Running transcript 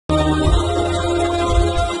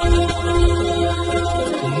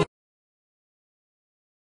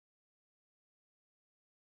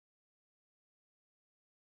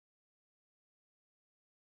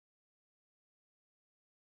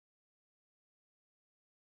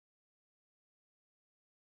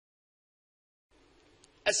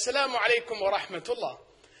Assalamu alaikum wa rahmatullah.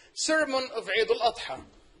 Sermon of Eid al-Adha.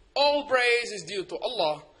 All praise is due to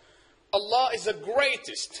Allah. Allah is the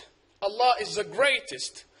greatest. Allah is the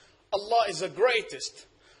greatest. Allah is the greatest.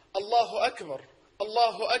 Allahu Akbar.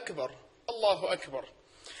 Allahu Akbar. Allahu Akbar.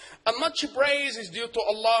 And much praise is due to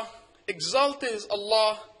Allah. Exalted is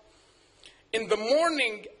Allah in the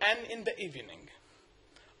morning and in the evening.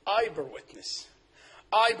 I bear witness.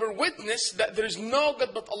 I bear witness that there is no God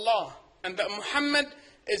but Allah, and that Muhammad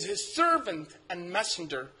is his servant and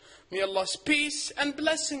messenger. May Allah's peace and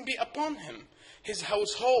blessing be upon him, his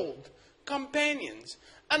household, companions,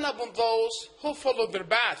 and upon those who follow their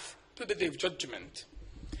path to the day of judgment.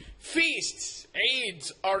 Feasts,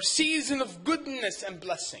 Eids, are season of goodness and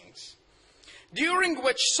blessings, during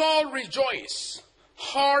which souls rejoice,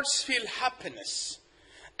 hearts feel happiness,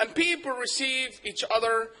 and people receive each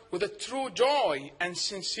other with a true joy and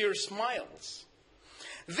sincere smiles.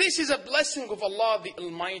 This is a blessing of Allah the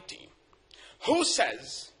Almighty, who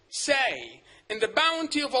says, say, in the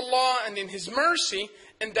bounty of Allah and in His mercy,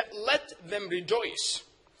 and that let them rejoice.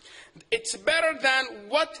 It's better than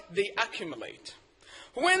what they accumulate.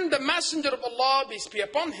 When the Messenger of Allah, peace be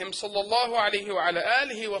upon him, sallallahu alayhi wa ala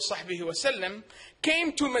alihi wa sahbihi wa sallam,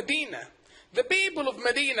 came to Medina, the people of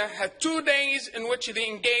Medina had 2 days in which they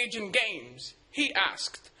engage in games. He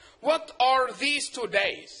asked, what are these 2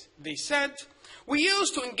 days? They said, we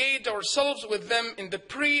used to engage ourselves with them in the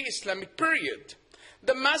pre-Islamic period.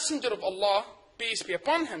 The Messenger of Allah, peace be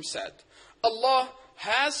upon him, said, Allah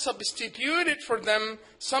has substituted for them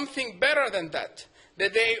something better than that, the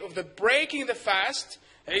day of the breaking the fast,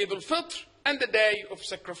 Eid al-Fitr, and the day of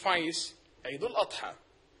sacrifice, Eid al-Adha.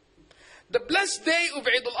 The blessed day of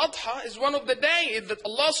Eid al-Adha is one of the days that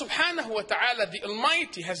Allah subhanahu wa ta'ala, the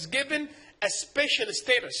Almighty, has given a special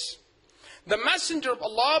status. The Messenger of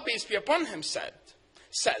Allah, peace be upon him,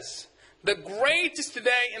 says, the greatest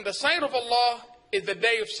day in the sight of Allah is the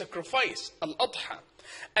day of sacrifice, al-Adha.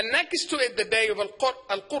 And next to it, the day of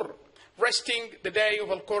al-Qur. Resting, the day of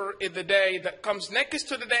al-Qur is the day that comes next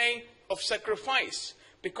to the day of sacrifice.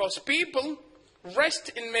 Because people rest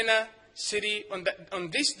in Mina city on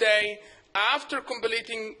this day after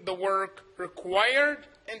completing the work required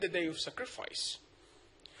in the day of sacrifice.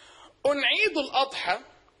 On Eid al-Adha,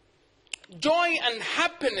 joy and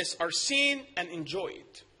happiness are seen and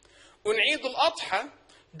enjoyed. On Eid al-Adha,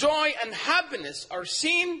 joy and happiness are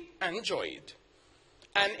seen and enjoyed.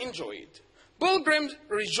 Pilgrims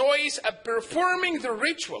rejoice at performing the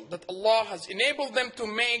ritual that Allah has enabled them to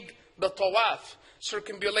make, the tawaf,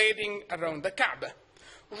 circumambulating around the Kaaba,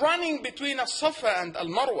 running between As-Safa and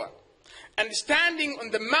Al-Marwa, and standing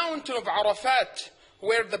on the mountain of Arafat,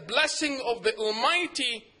 where the blessing of the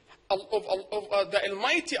Almighty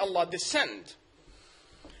Allah descend.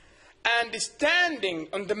 And standing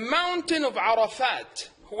on the mountain of Arafat,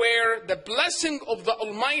 where the blessing of the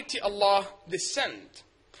Almighty Allah descend.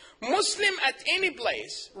 Muslim at any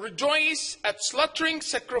place rejoice at slaughtering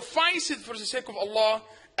sacrifices for the sake of Allah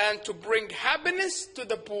and to bring happiness to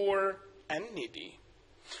the poor and needy.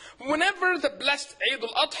 Whenever the blessed Eid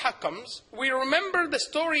al-Adha comes, we remember the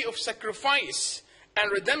story of sacrifice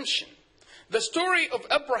and redemption, the story of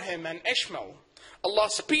Abraham and Ishmael,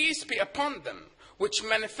 Allah's peace be upon them, which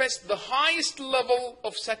manifests the highest level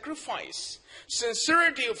of sacrifice,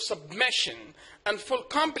 sincerity of submission, and full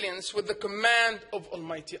compliance with the command of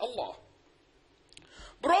Almighty Allah.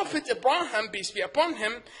 Prophet Abraham, peace be upon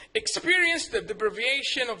him, experienced the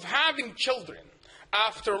deprivation of having children.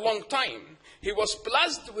 After a long time, he was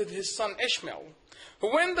blessed with his son Ishmael.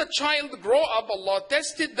 When the child grew up, Allah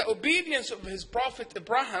tested the obedience of his Prophet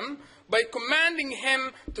Abraham by commanding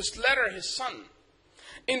him to slaughter his son.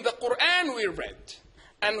 In the Quran we read,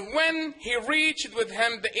 and when he reached with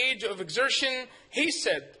him the age of exertion, he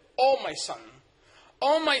said, O my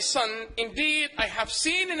son, indeed I have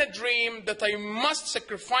seen in a dream that I must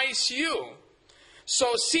sacrifice you.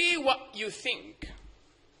 So see what you think.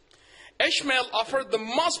 Ishmael offered the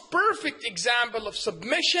most perfect example of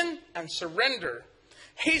submission and surrender.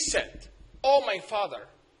 He said, O my father,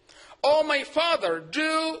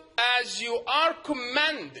 do as you are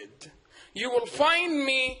commanded. You will find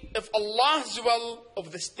me of Allah's will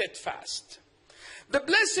of the steadfast. The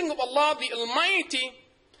blessing of Allah the Almighty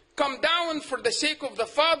come down for the sake of the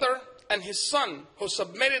father and his son who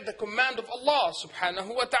submitted the command of Allah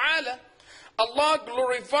subhanahu wa ta'ala. Allah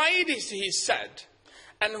glorified he said,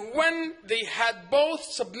 and when they had both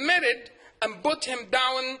submitted and put him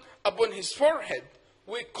down upon his forehead,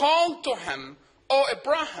 we called to him, O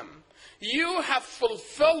Abraham, you have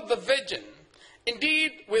fulfilled the vision.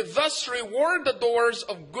 Indeed, we thus reward the doers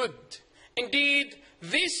of good. Indeed,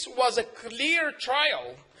 this was a clear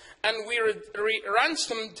trial, and we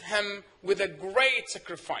ransomed him with a great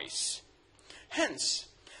sacrifice. Hence,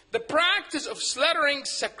 the practice of slaughtering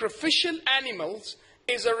sacrificial animals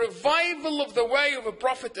is a revival of the way of the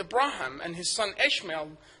Prophet Abraham and his son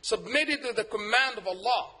Ishmael submitted to the command of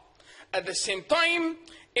Allah. At the same time,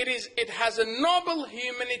 it has a noble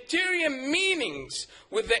humanitarian meanings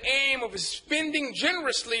with the aim of spending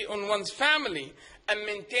generously on one's family and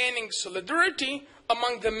maintaining solidarity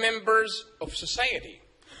among the members of society.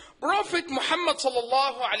 Prophet Muhammad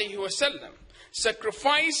sallallahu alaihi wasallam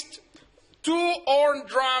sacrificed 2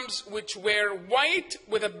 orange rams which were white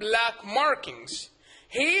with black markings.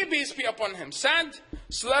 He, peace be upon him, said,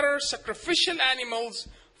 "Slaughter sacrificial animals,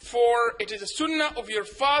 for it is a sunnah of your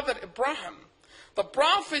father Abraham." The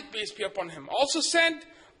Prophet, peace be upon him, also said,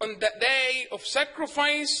 "On the day of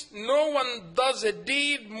sacrifice, no one does a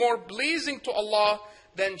deed more pleasing to Allah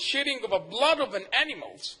than shedding of the blood of an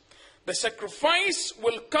animal. The sacrifice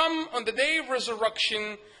will come on the day of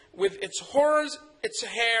resurrection with its horns, its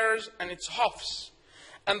hairs, and its hoofs,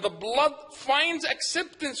 and the blood finds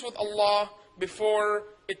acceptance with Allah before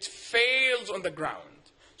it fails on the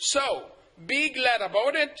ground. So be glad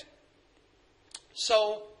about it.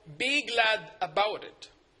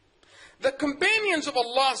 The companions of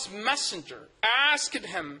Allah's Messenger asked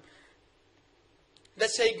him the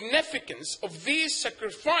significance of this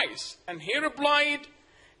sacrifice, and he replied,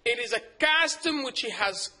 "It is a custom which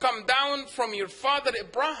has come down from your father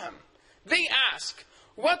Abraham." They asked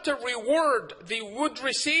what a reward they would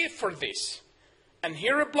receive for this, and he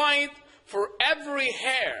replied, "For every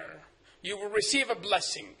hair you will receive a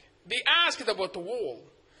blessing." They asked about the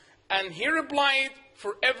wool, and he replied,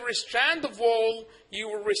 "For every strand of wool you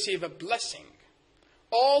will receive a blessing."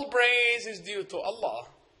 All praise is due to Allah,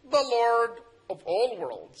 the Lord of all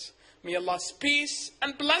worlds. May Allah's peace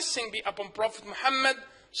and blessing be upon Prophet Muhammad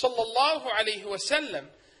sallallahu alaihi wasallam,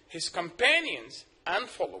 his companions and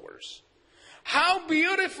followers. How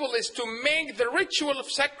beautiful is to make the ritual of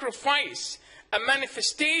sacrifice a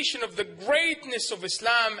manifestation of the greatness of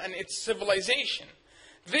Islam and its civilization.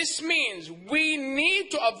 This means we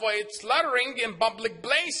need to avoid slaughtering in public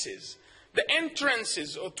places, the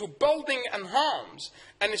entrances to buildings and homes,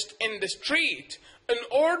 and in the street, in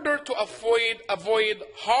order to avoid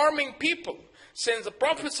harming people, since the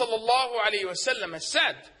Prophet ﷺ has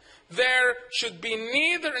said, "There should be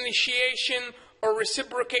neither initiation or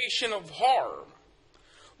reciprocation of harm."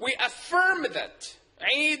 We affirm that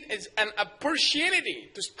Eid is an opportunity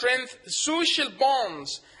to strengthen social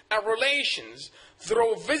bonds and relations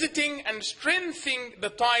through visiting and strengthening the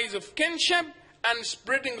ties of kinship and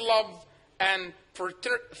spreading love and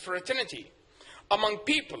fraternity among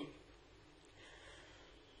people.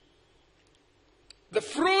 The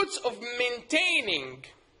fruits of maintaining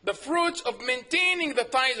the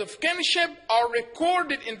ties of kinship are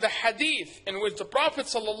recorded in the hadith in which the Prophet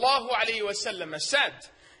ﷺ said,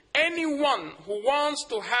 "Anyone who wants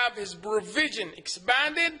to have his provision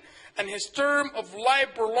expanded and his term of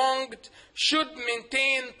life prolonged should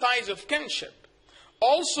maintain ties of kinship."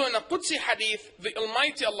 Also in a Qudsi hadith, the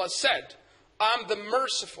Almighty Allah said, "I'm the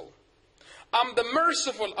merciful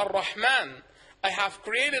Ar-Rahman. I have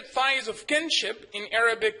created ties of kinship, in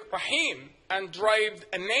Arabic Rahim, and derived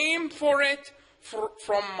a name for it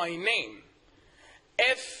from my name.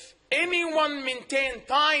 If anyone maintains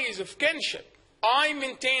ties of kinship, I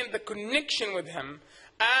maintain the connection with him,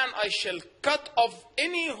 and I shall cut off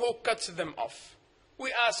any who cuts them off."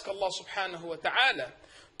 We ask Allah subhanahu wa ta'ala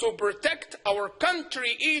to protect our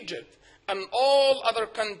country Egypt and all other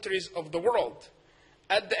countries of the world.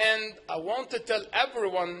 At the end, I want to tell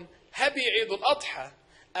everyone Happy Eid al-Adha,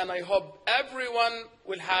 and I hope everyone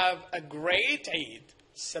will have a great Eid.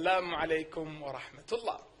 Assalamu alaikum wa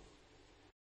rahmatullah.